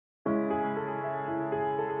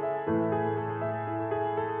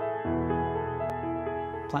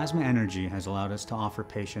Plasma energy has allowed us to offer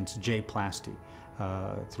patients J-Plazty.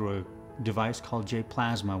 Through a device called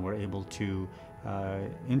J-Plasma, we're able to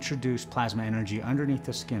introduce plasma energy underneath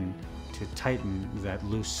the skin to tighten that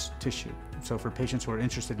loose tissue. So for patients who are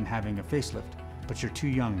interested in having a facelift, but you're too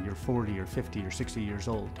young, you're 40 or 50 or 60 years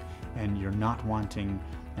old, and you're not wanting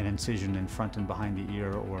an incision in front and behind the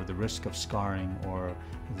ear, or the risk of scarring, or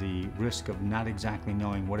the risk of not exactly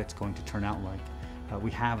knowing what it's going to turn out like,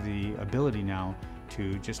 we have the ability now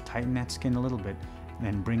to just tighten that skin a little bit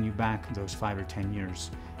and bring you back those 5 or 10 years.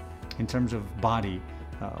 In terms of body,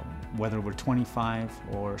 whether we're 25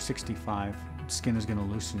 or 65, skin is going to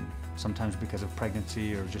loosen, sometimes because of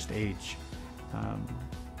pregnancy or just age.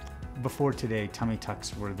 Before today, tummy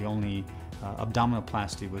tucks were the only,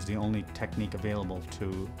 abdominoplasty was the only technique available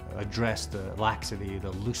to address the laxity,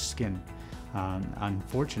 the loose skin.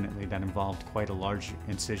 Unfortunately, that involved quite a large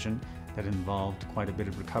incision, that involved quite a bit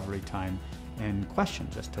of recovery time, and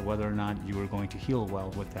questions as to whether or not you were going to heal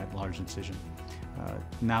well with that large incision.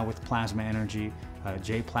 Now with plasma energy,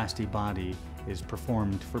 J-Plazty body is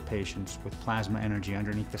performed for patients with plasma energy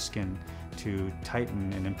underneath the skin to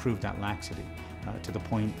tighten and improve that laxity, to the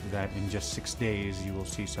point that in just 6 days you will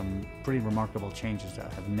see some pretty remarkable changes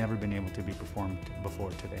that have never been able to be performed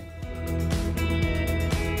before today.